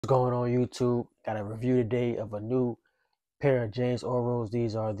What's going on YouTube? Got a review today of a new pair of James Oros.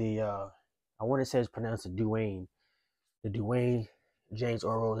 These are the I want to say it's pronounced the Duane. The Duane James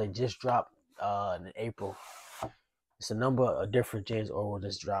Oros. They just dropped in April. It's a number of different James Oros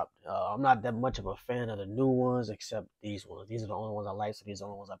that's dropped. I'm not that much of a fan of the new ones except these ones. These are the only ones I like, so these are the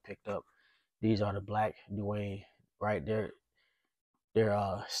only ones I picked up. These are the black Duane, right? They're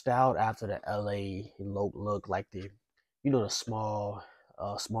styled after the LA look, like the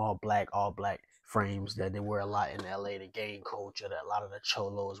small black, all black frames that they wear a lot in LA, the gang culture that a lot of the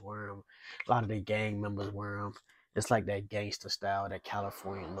cholos wear them, a lot of the gang members wear them. It's like that gangster style, that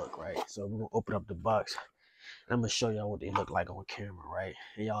California look, right? So we're gonna open up the box and I'm gonna show y'all what they look like on camera, right?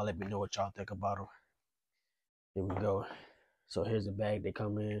 And y'all let me know what y'all think about them. Here we go. So here's the bag they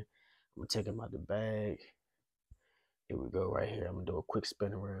come in. I'm gonna take them out the bag. Here we go, right here. I'm gonna do a quick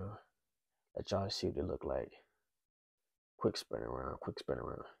spin around. Let y'all see what they look like. Quick spin around, quick spin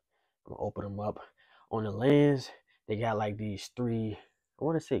around. I'm gonna open them up. On the lens, they got like these three, I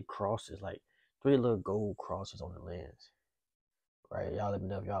want to say crosses, like three little gold crosses on the lens. Right? Y'all let me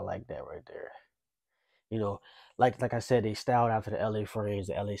know if y'all like that right there. You know, like I said, they styled after the LA frames,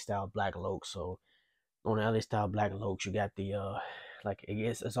 the LA style black Lokes. So on the LA style black Lokes, you got the like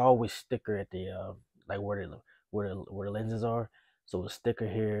it's always sticker at the like where the lenses are. So a sticker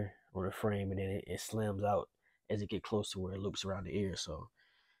here on the frame, and then it slams out as it get close to where it loops around the ear. So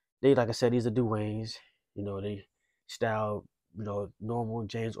they, like I said, these are Duanes. They style, normal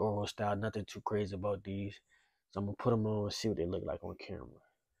James Oro style. Nothing too crazy about these. So I'm gonna put them on and see what they look like on camera.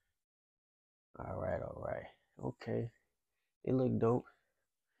 All right, all right, okay. They look dope.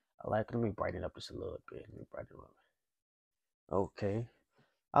 I like them. Let me brighten it up just a little bit. Let me brighten them up. Okay,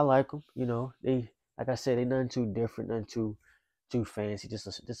 I like them. They, like I said, they nothing too different, nothing too fancy.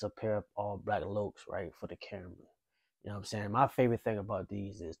 Just a pair of all black Lokes, right, for the camera. You know what I'm saying? My favorite thing about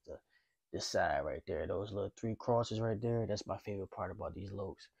these is this side right there. Those little three crosses right there. That's my favorite part about these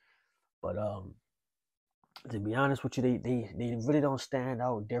Lokes. But to be honest with you, they really don't stand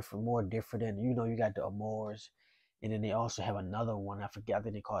out more different than you got the Amores, and then they also have another one. I forget. I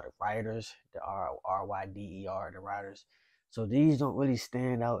think they call it Riders, the Ryder, the Riders. So these don't really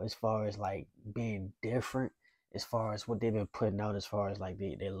stand out as far as like being different, as far as what they've been putting out, as far as like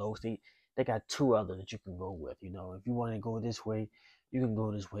their lows. They got two others that you can go with. If you want to go this way, you can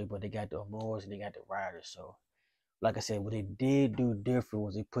go this way. But they got the Amores and they got the Riders. So like I said, what they did do different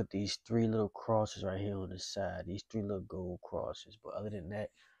was they put these three little crosses right here on the side, these three little gold crosses. But other than that,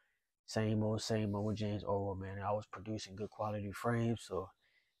 same old James Oro, man. I was producing good quality frames, so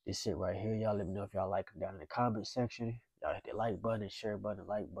this shit right here. Y'all let me know if y'all like them down in the comment section. Y'all hit the like button, share button,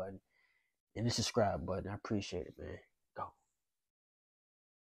 like button, and the subscribe button. I appreciate it, man.